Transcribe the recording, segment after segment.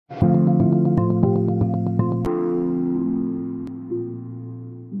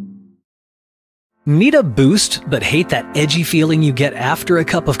Need a boost but hate that edgy feeling you get after a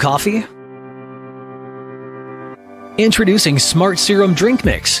cup of coffee? Introducing Smart Serum Drink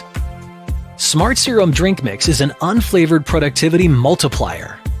Mix. Smart Serum Drink Mix is an unflavored productivity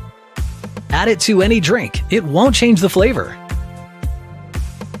multiplier. Add it to any drink, it won't change the flavor.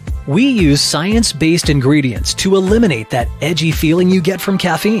 We use science-based ingredients to eliminate that edgy feeling you get from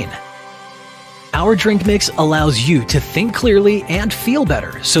caffeine. Our drink mix allows you to think clearly and feel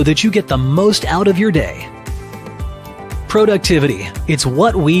better so that you get the most out of your day. Productivity, it's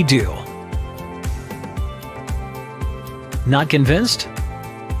what we do. Not convinced?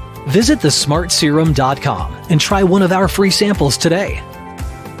 Visit thesmartserum.com and try one of our free samples today.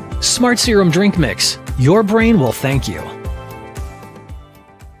 Smart Serum Drink Mix. Your brain will thank you.